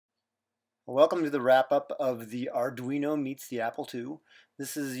Welcome to the wrap-up of the Arduino meets the Apple II.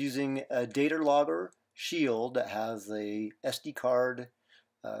 This is using a data logger shield that has a SD card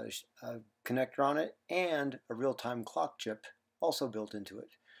connector on it and a real-time clock chip also built into it.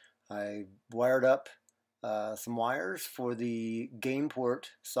 I wired up some wires for the game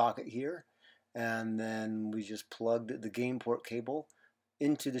port socket here, and then we just plugged the game port cable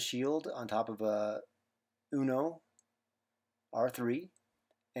into the shield on top of a Uno R3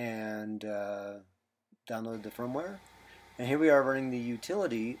 and download the firmware. And here we are running the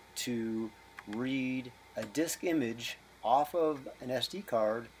utility to read a disk image off of an SD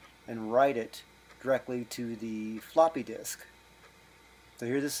card and write it directly to the floppy disk. So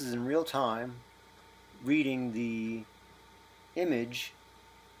here this is in real time, reading the image,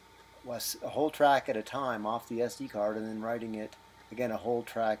 a whole track at a time off the SD card, and then writing it again a whole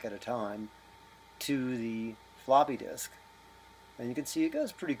track at a time to the floppy disk. And you can see it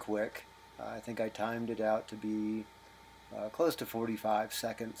goes pretty quick. I think I timed it out to be close to 45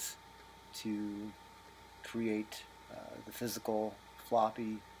 seconds to create the physical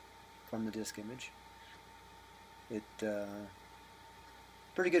floppy from the disk image.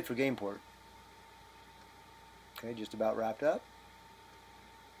 Pretty good for game port. Okay, just about wrapped up.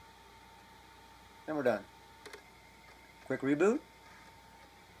 And we're done. Quick reboot.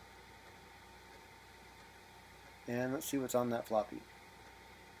 And let's see what's on that floppy.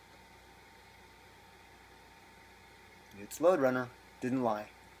 It's Load Runner. Didn't lie.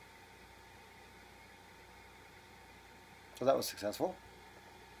 So that was successful.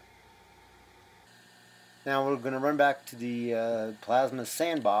 Now we're going to run back to the Plasma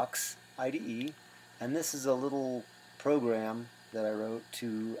Sandbox IDE, and this is a little program that I wrote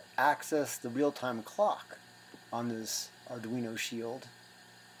to access the real-time clock on this Arduino shield.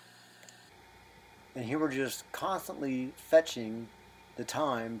 And here we're just constantly fetching the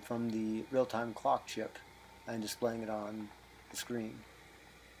time from the real-time clock chip and displaying it on the screen.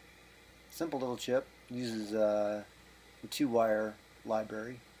 Simple little chip, uses a 2-wire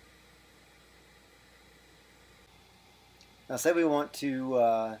library. Now say we want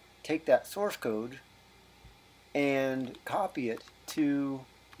to take that source code and copy it to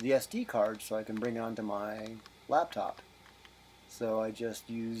the SD card so I can bring it onto my laptop. So I just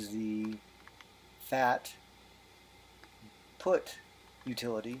use the fat put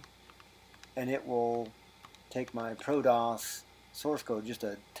utility, and it will take my ProDOS source code, just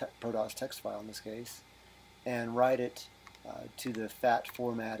a ProDOS text file in this case, and write it to the fat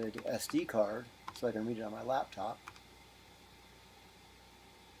formatted SD card so I can read it on my laptop.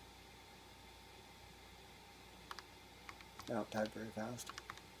 I don't type very fast.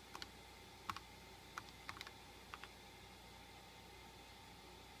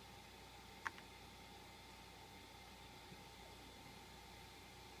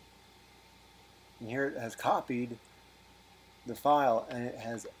 And here it has copied the file, and it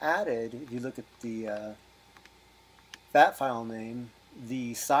has added, if you look at the that file name,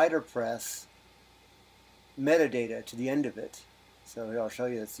 the cider press metadata to the end of it. So here I'll show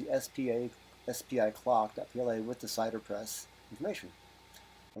you, it's the SPI clock.pla with the cider press information.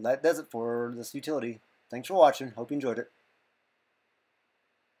 Well, that does it for this utility. Thanks for watching. Hope you enjoyed it.